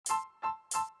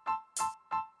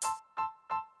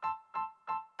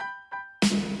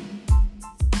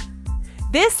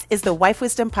This is the Wife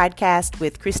Wisdom Podcast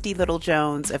with Christy Little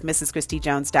Jones of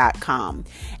MrsChristyJones.com,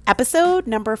 episode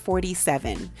number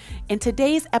 47. In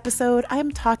today's episode,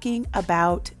 I'm talking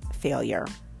about failure.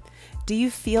 Do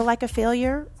you feel like a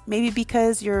failure? Maybe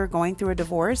because you're going through a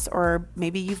divorce, or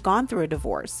maybe you've gone through a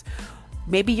divorce.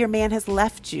 Maybe your man has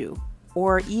left you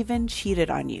or even cheated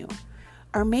on you.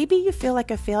 Or maybe you feel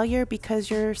like a failure because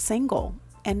you're single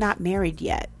and not married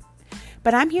yet.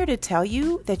 But I'm here to tell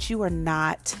you that you are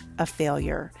not a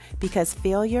failure, because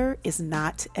failure is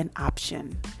not an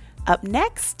option. Up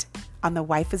next on the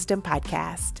Wife Wisdom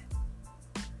Podcast.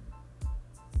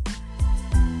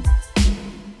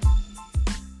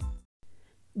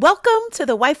 Welcome to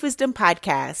the Wife Wisdom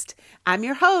Podcast. I'm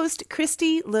your host,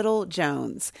 Christy Little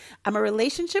Jones. I'm a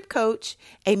relationship coach,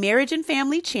 a marriage and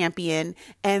family champion,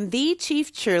 and the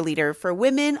chief cheerleader for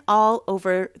women all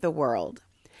over the world.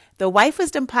 The Wife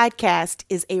Wisdom Podcast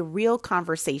is a real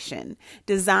conversation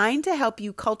designed to help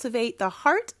you cultivate the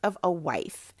heart of a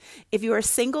wife. If you are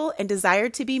single and desire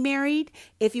to be married,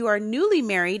 if you are newly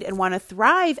married and want to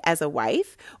thrive as a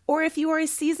wife, or if you are a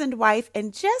seasoned wife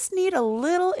and just need a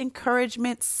little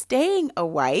encouragement staying a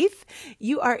wife,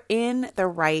 you are in the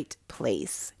right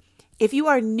place. If you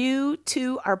are new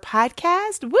to our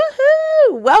podcast,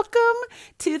 woohoo! Welcome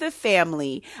to the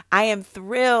family. I am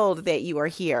thrilled that you are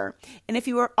here. And if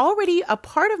you are already a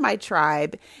part of my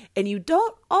tribe and you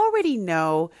don't already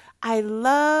know, I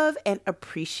love and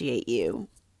appreciate you.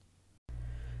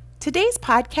 Today's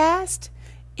podcast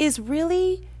is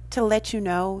really to let you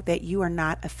know that you are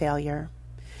not a failure.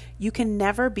 You can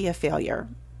never be a failure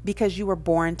because you were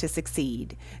born to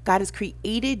succeed. God has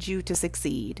created you to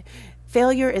succeed.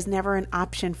 Failure is never an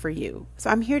option for you. So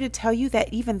I'm here to tell you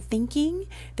that even thinking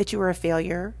that you are a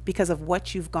failure because of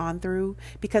what you've gone through,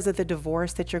 because of the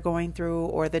divorce that you're going through,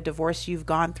 or the divorce you've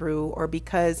gone through, or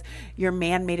because your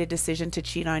man made a decision to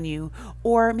cheat on you,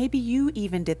 or maybe you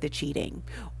even did the cheating,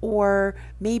 or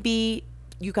maybe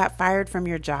you got fired from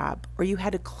your job, or you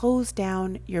had to close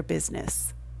down your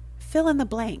business. Fill in the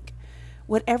blank.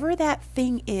 Whatever that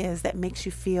thing is that makes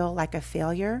you feel like a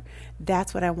failure,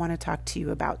 that's what I want to talk to you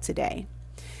about today.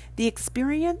 The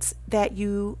experience that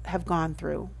you have gone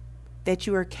through, that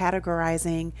you are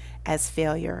categorizing as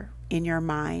failure in your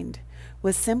mind,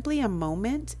 was simply a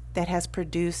moment that has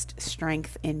produced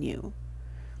strength in you.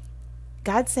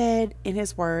 God said in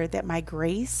His Word that my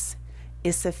grace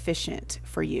is sufficient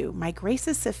for you. My grace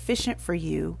is sufficient for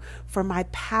you, for my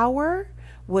power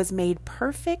was made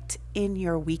perfect in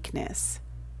your weakness.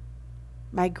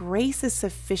 My grace is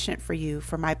sufficient for you,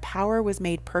 for my power was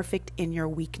made perfect in your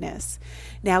weakness.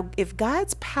 Now, if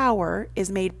God's power is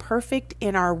made perfect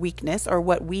in our weakness, or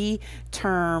what we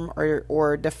term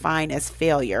or define as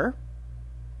failure,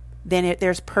 then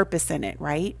there's purpose in it,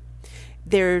 right?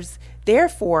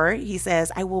 Therefore, He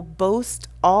says, I will boast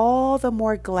all the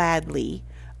more gladly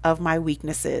of my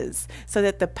weaknesses, so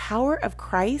that the power of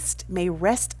Christ may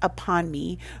rest upon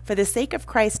me. For the sake of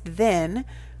Christ, then,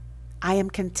 I am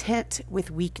content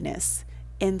with weakness,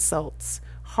 insults,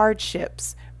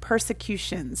 hardships,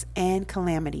 persecutions, and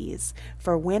calamities.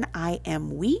 For when I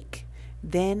am weak,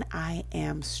 then I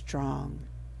am strong.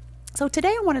 So today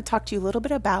I want to talk to you a little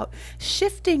bit about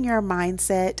shifting your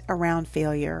mindset around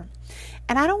failure.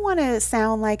 And I don't want to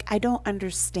sound like I don't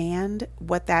understand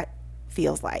what that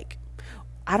feels like.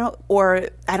 I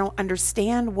don't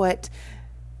understand what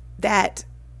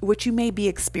you may be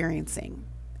experiencing,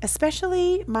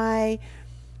 especially my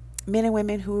men and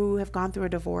women who have gone through a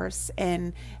divorce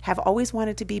and have always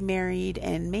wanted to be married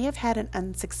and may have had an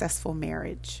unsuccessful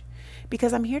marriage.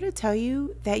 Because I'm here to tell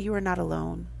you that you are not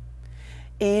alone.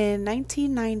 In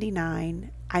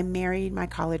 1999, I married my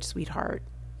college sweetheart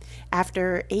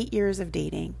after 8 years of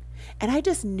dating. And I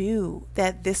just knew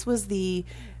that this was the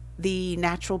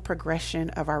natural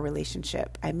progression of our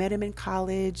relationship. I met him in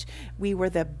college. We were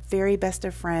the very best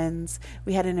of friends.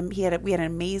 We had an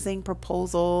amazing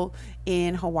proposal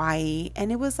in Hawaii,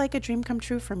 and it was like a dream come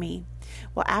true for me.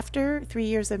 Well, after 3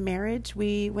 years of marriage,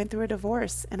 we went through a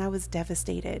divorce, and I was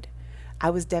devastated.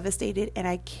 And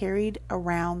I carried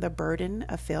around the burden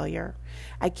of failure.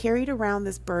 I carried around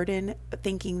this burden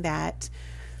thinking that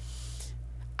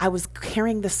I was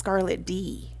carrying the scarlet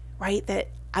D, right? That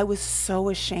I was so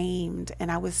ashamed and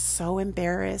I was so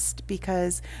embarrassed,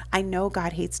 because I know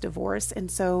God hates divorce. And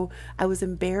so I was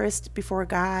embarrassed before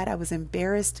God. I was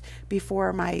embarrassed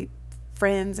before my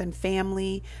friends and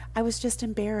family. I was just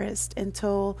embarrassed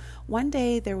until one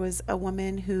day there was a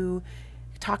woman who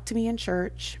talked to me in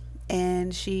church,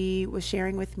 and she was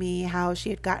sharing with me how she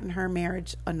had gotten her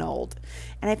marriage annulled.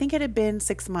 And I think it had been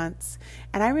 6 months.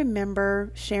 And I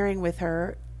remember sharing with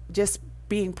her just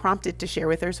being prompted to share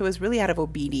with her. So it was really out of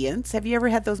obedience. Have you ever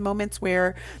had those moments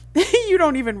where you're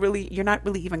not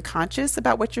really even conscious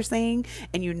about what you're saying,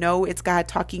 and you know it's God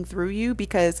talking through you?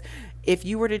 Because if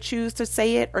you were to choose to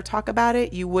say it or talk about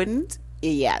it, you wouldn't.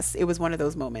 Yes, it was one of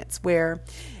those moments where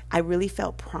I really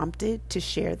felt prompted to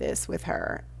share this with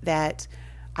her, that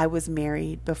I was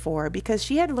married before, because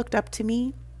she had looked up to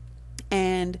me.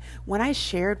 And when I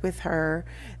shared with her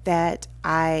that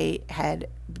I had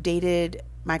dated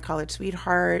my college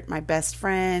sweetheart, my best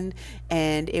friend,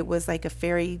 and it was like a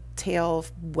fairy tale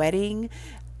wedding,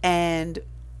 and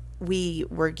we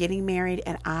were getting married,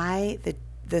 and I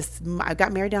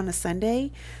got married on a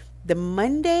Sunday. The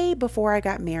Monday before I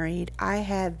got married, I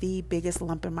had the biggest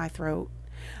lump in my throat.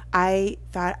 I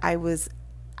thought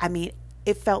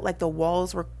it felt like the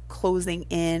walls were closing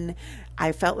in.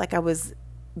 I felt like I was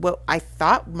what I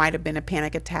thought might have been a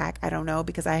panic attack. I don't know,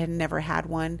 because I had never had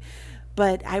one.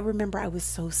 But I remember I was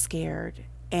so scared,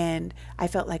 and I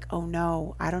felt like, oh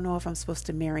no, I don't know if I'm supposed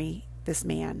to marry this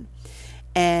man.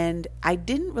 And I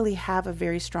didn't really have a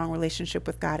very strong relationship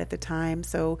with God at the time,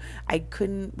 so I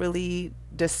couldn't really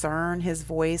discern his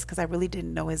voice, because I really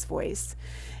didn't know his voice.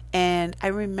 And I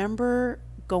remember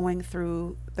going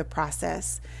through the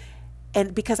process,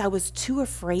 and because I was too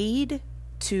afraid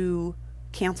to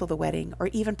cancel the wedding or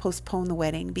even postpone the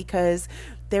wedding, because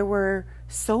there were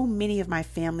so many of my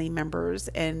family members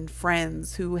and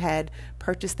friends who had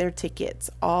purchased their tickets.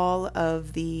 All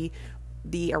of the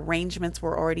arrangements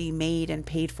were already made and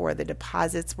paid for. The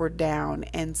deposits were down.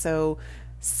 And so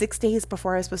 6 days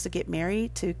before I was supposed to get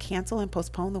married, to cancel and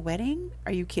postpone the wedding?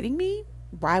 Are you kidding me?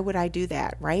 Why would I do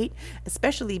that, right?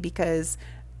 Especially because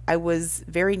I was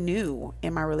very new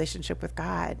in my relationship with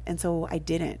God. And so I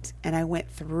didn't. And I went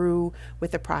through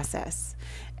with the process.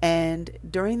 And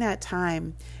during that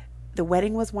time, the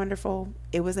wedding was wonderful.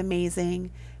 It was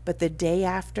amazing. But the day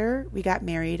after we got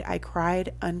married, I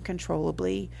cried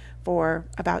uncontrollably for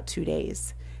about 2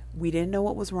 days. We didn't know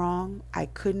what was wrong. I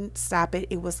couldn't stop it.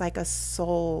 It was like a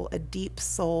deep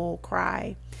soul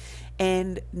cry.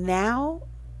 And now,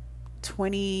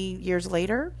 20 years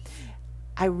later,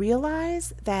 I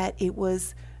realized that it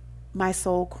was my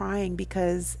soul crying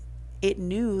because it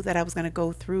knew that I was going to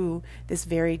go through this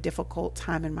very difficult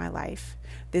time in my life,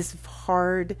 this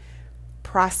hard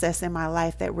process in my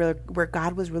life that where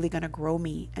God was really going to grow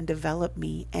me and develop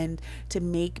me, and to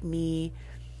make me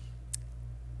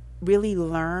really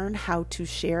learn how to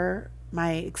share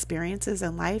my experiences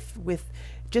in life with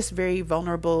just being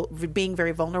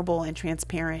very vulnerable and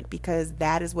transparent, because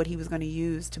that is what he was going to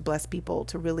use to bless people,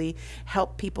 to really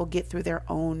help people get through their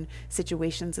own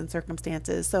situations and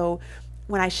circumstances. So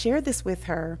when I shared this with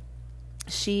her,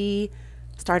 she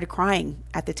started crying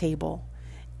at the table.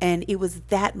 And it was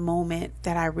that moment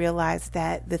that I realized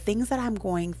that the things that I'm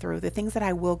going through, the things that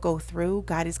I will go through,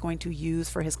 God is going to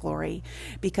use for his glory,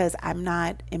 because I'm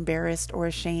not embarrassed or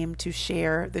ashamed to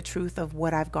share the truth of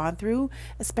what I've gone through,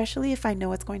 especially if I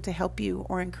know it's going to help you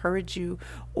or encourage you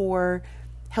or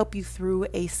help you through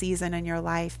a season in your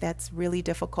life that's really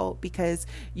difficult, because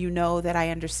you know that I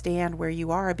understand where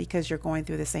you are because you're going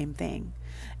through the same thing.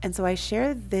 And so I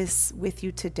share this with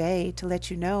you today to let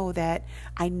you know that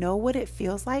I know what it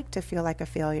feels like to feel like a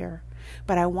failure.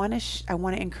 But I want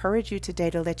to encourage you today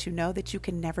to let you know that you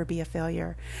can never be a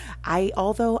failure.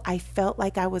 Although I felt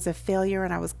like I was a failure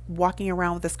and I was walking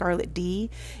around with a scarlet D,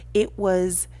 it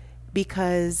was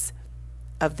because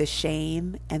of the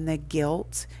shame and the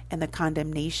guilt and the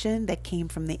condemnation that came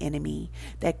from the enemy,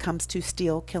 that comes to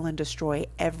steal, kill, and destroy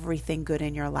everything good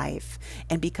in your life.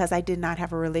 And because I did not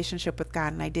have a relationship with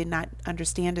God, and I did not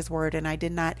understand his word, and I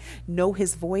did not know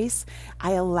his voice,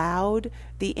 I allowed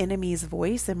the enemy's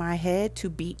voice in my head to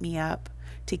beat me up,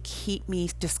 to keep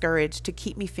me discouraged, to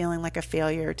keep me feeling like a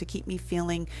failure, to keep me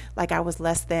feeling like I was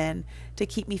less than, to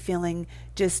keep me feeling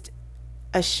just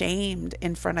ashamed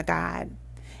in front of God.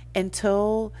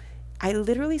 Until I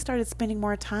literally started spending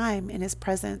more time in his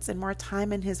presence and more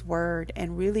time in his word,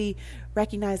 and really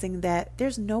recognizing that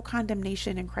there's no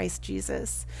condemnation in Christ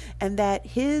Jesus, and that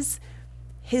his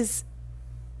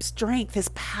strength, his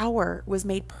power was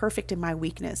made perfect in my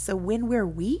weakness. So when we're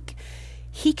weak,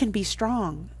 he can be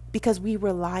strong because we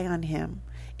rely on him.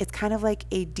 It's kind of like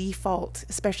a default,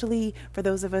 especially for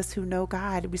those of us who know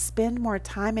God. We spend more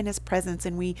time in his presence,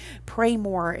 and we pray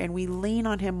more, and we lean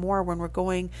on him more when we're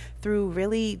going through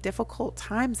really difficult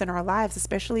times in our lives,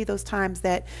 especially those times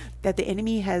that the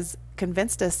enemy has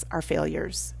convinced us are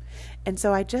failures. And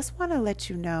so I just want to let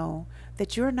you know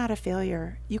that you're not a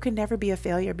failure. You can never be a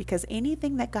failure, because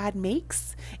anything that God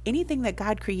makes, anything that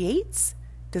God creates,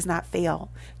 does not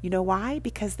fail. You know why?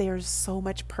 Because there's so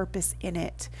much purpose in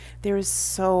it. There is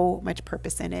so much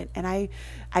purpose in it. And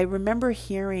I remember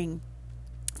hearing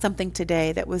something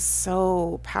today that was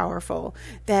so powerful,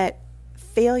 that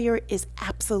failure is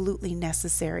absolutely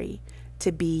necessary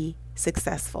to be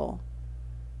successful.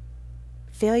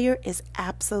 Failure is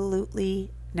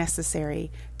absolutely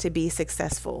necessary to be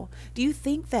successful. Do you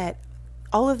think that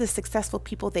all of the successful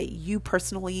people that you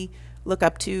personally look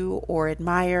up to or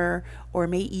admire or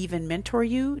may even mentor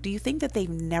you, do you think that they've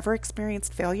never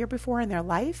experienced failure before in their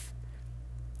life?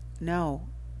 No,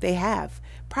 they have.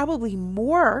 Probably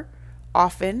more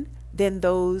often than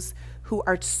those who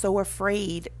are so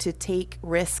afraid to take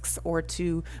risks or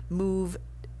to move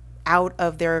out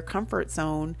of their comfort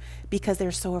zone because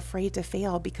they're so afraid to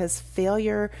fail, because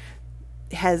failure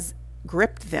has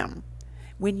gripped them.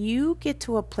 When you get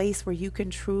to a place where you can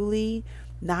truly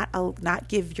not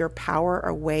give your power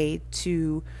away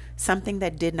to something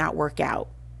that did not work out,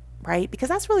 right? Because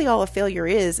that's really all a failure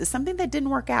is something that didn't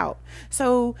work out.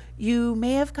 So you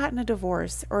may have gotten a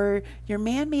divorce, or your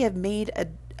man may have made a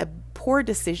poor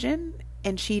decision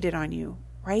and cheated on you,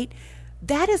 right?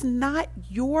 That is not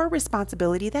your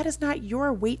responsibility. That is not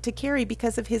your weight to carry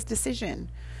because of his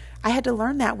decision. I had to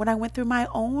learn that when I went through my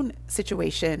own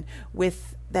situation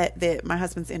with my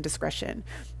husband's indiscretion.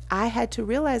 I had to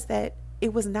realize that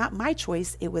it was not my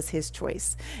choice, it was his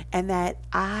choice, and that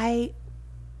I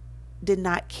did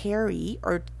not carry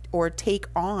or take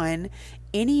on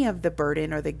any of the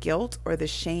burden or the guilt or the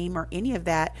shame or any of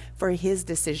that for his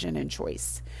decision and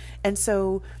choice. And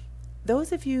so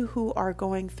those of you who are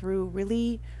going through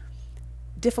really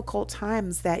difficult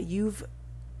times that you've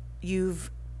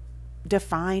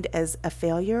defined as a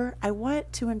failure, I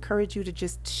want to encourage you to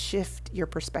just shift your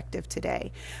perspective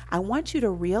today. I want you to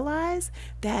realize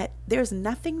that there's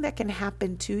nothing that can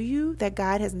happen to you that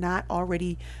God has not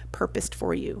already purposed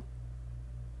for you.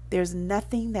 There's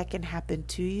nothing that can happen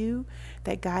to you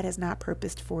that God has not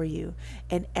purposed for you.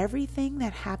 And everything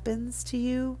that happens to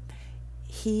you,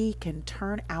 He can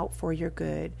turn out for your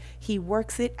good. He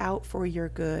works it out for your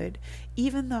good.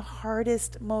 Even the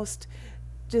hardest, most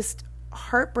just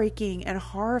heartbreaking and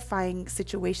horrifying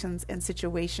situations,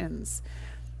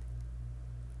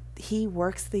 He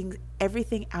works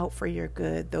everything out for your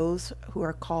good, those who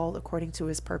are called according to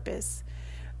His purpose.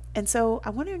 And so I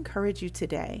want to encourage you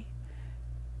today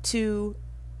to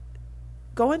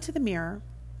go into the mirror,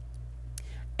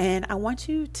 and I want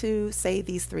you to say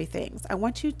these three things. I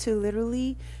want you to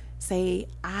literally say,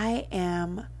 I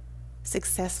am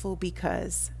successful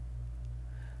because.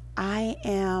 I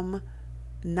am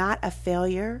not a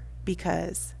failure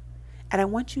because. And I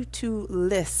want you to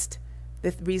list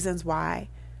the reasons why.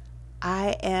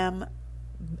 I am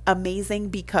amazing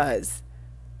because.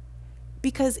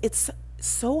 Because it's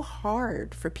so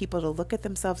hard for people to look at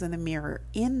themselves in the mirror,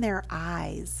 in their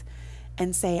eyes,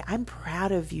 and say, I'm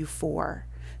proud of you for.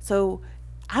 So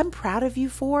I'm proud of you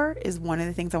for is one of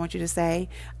the things I want you to say.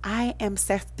 I am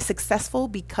successful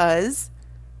because.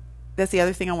 That's the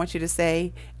other thing I want you to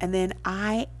say. And then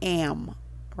I am,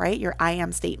 right? Your I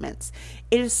am statements.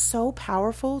 It is so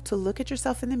powerful to look at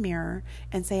yourself in the mirror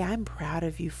and say, I'm proud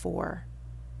of you for.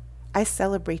 I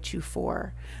celebrate you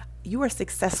for. You are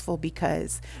successful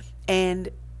because. And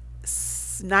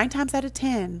 9 times out of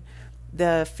 10,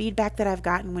 the feedback that I've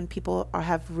gotten when people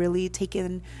have really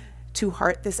taken to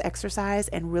heart this exercise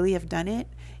and really have done it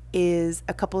is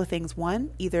a couple of things.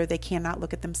 One, either they cannot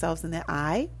look at themselves in the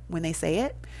eye when they say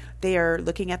it. They are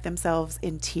looking at themselves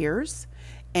in tears,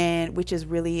 and which is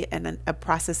really a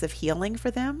process of healing for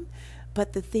them.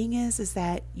 But the thing is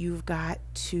that you've got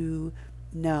to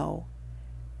know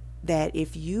that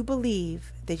if you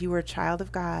believe that you are a child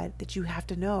of God, that you have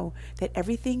to know that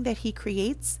everything that He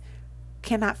creates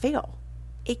cannot fail.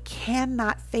 It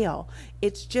cannot fail.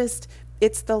 It's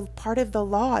the part of the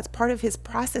law. It's part of His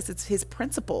process. It's His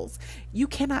principles. You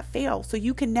cannot fail. So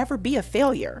you can never be a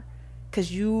failure,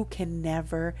 because you can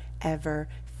never, ever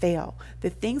fail. The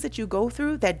things that you go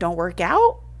through that don't work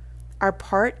out are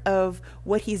part of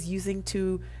what He's using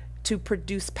to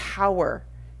produce power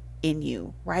in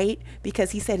you, right?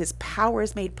 Because He said His power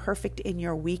is made perfect in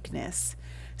your weakness.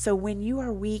 So when you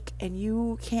are weak and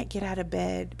you can't get out of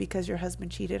bed because your husband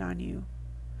cheated on you,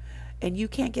 and you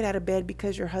can't get out of bed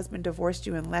because your husband divorced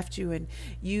you and left you, and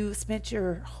you spent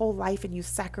your whole life and you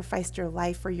sacrificed your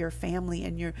life for your family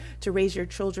and to raise your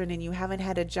children, and you haven't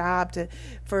had a job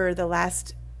for the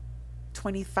last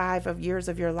 25 years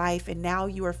of your life, and now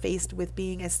you are faced with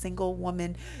being a single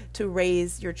woman to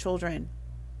raise your children.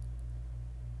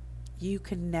 You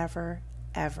can never,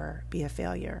 ever be a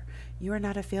failure. You are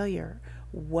not a failure.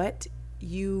 What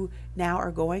you now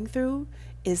are going through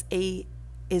is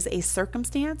is a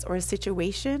circumstance or a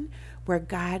situation where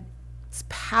God's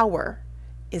power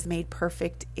is made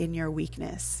perfect in your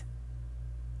weakness.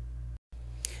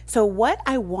 So what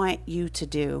I want you to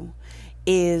do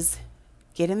is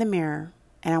get in the mirror,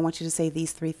 and I want you to say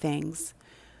these 3 things.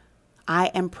 I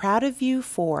am proud of you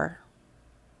for,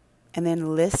 and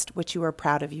then list what you are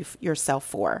proud of yourself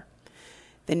for.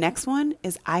 The next one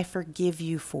is I forgive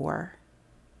you for.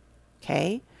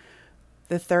 Okay?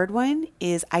 The third one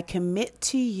is I commit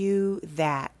to you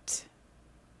that.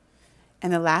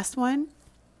 And the last one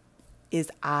is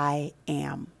I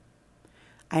am.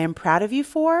 I am proud of you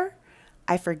for,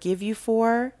 I forgive you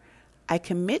for, I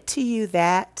commit to you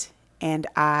that, and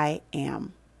I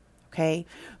am. Okay?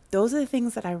 Those are the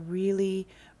things that I really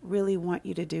want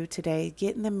you to do today.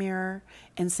 Get in the mirror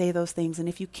and say those things. And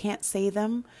if you can't say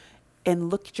them and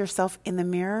look at yourself in the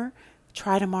mirror,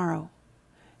 try tomorrow.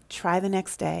 Try the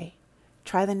next day.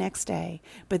 Try the next day.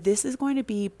 But this is going to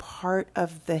be part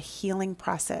of the healing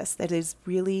process that is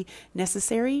really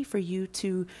necessary for you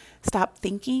to stop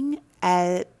thinking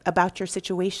about your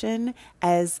situation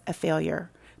as a failure,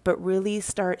 but really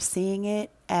start seeing it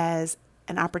as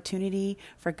an opportunity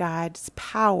for God's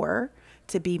power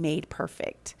to be made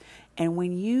perfect. And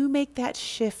when you make that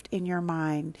shift in your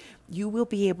mind, you will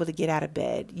be able to get out of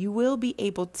bed. You will be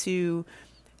able to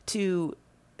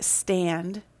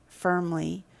stand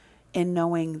firmly in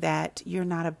knowing that you're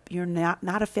not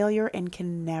a failure and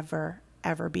can never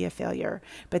ever be a failure,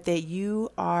 but that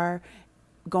you are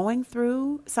going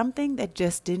through something that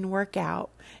just didn't work out,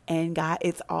 and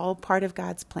it's all part of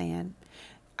God's plan.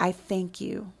 I thank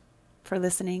you for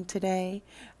listening today.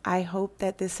 I hope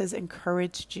that this has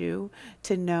encouraged you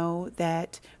to know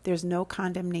that there's no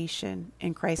condemnation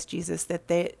in Christ Jesus, that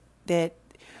the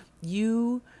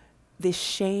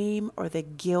shame or the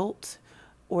guilt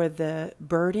or the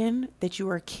burden that you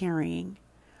are carrying,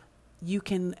 you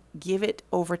can give it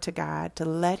over to God to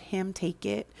let Him take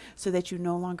it so that you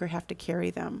no longer have to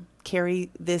carry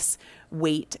this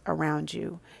weight around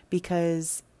you,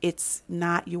 because it's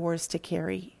not yours to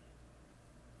carry.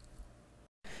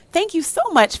 Thank you so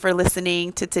much for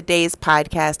listening to today's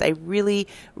podcast. I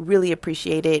really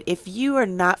appreciate it. If you are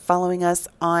not following us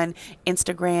on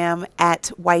Instagram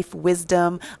at Wife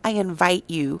Wisdom, I invite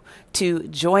you to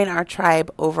join our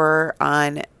tribe over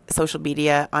on social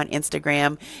media on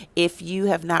Instagram. If you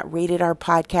have not rated our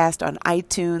podcast on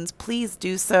iTunes, please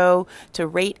do so to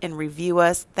rate and review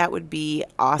us. That would be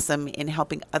awesome in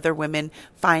helping other women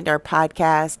find our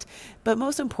podcast. But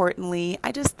most importantly,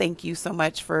 I just thank you so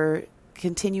much for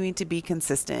continuing to be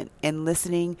consistent and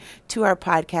listening to our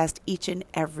podcast each and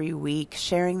every week,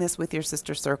 sharing this with your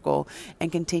sister circle,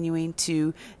 and continuing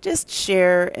to just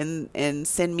share and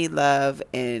send me love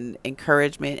and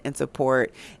encouragement and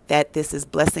support, that this is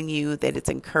blessing you, that it's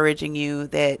encouraging you,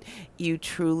 that you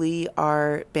truly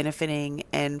are benefiting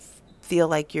and feel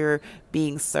like you're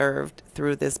being served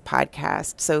through this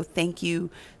podcast. So thank you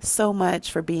so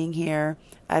much for being here.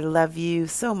 I love you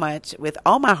so much with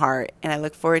all my heart, and I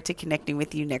look forward to connecting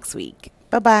with you next week.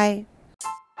 Bye-bye.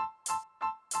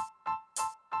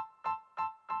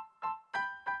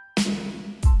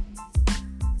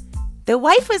 The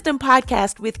Wife Wisdom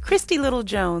Podcast with Christy Little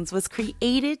Jones was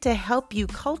created to help you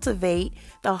cultivate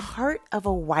the heart of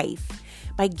a wife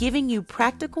by giving you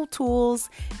practical tools,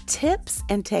 tips,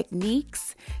 and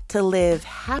techniques to live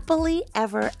happily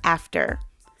ever after.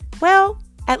 Well,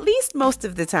 at least most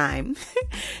of the time.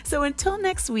 So until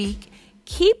next week,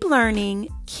 keep learning,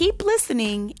 keep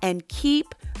listening, and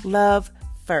keep love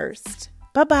first.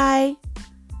 Bye-bye.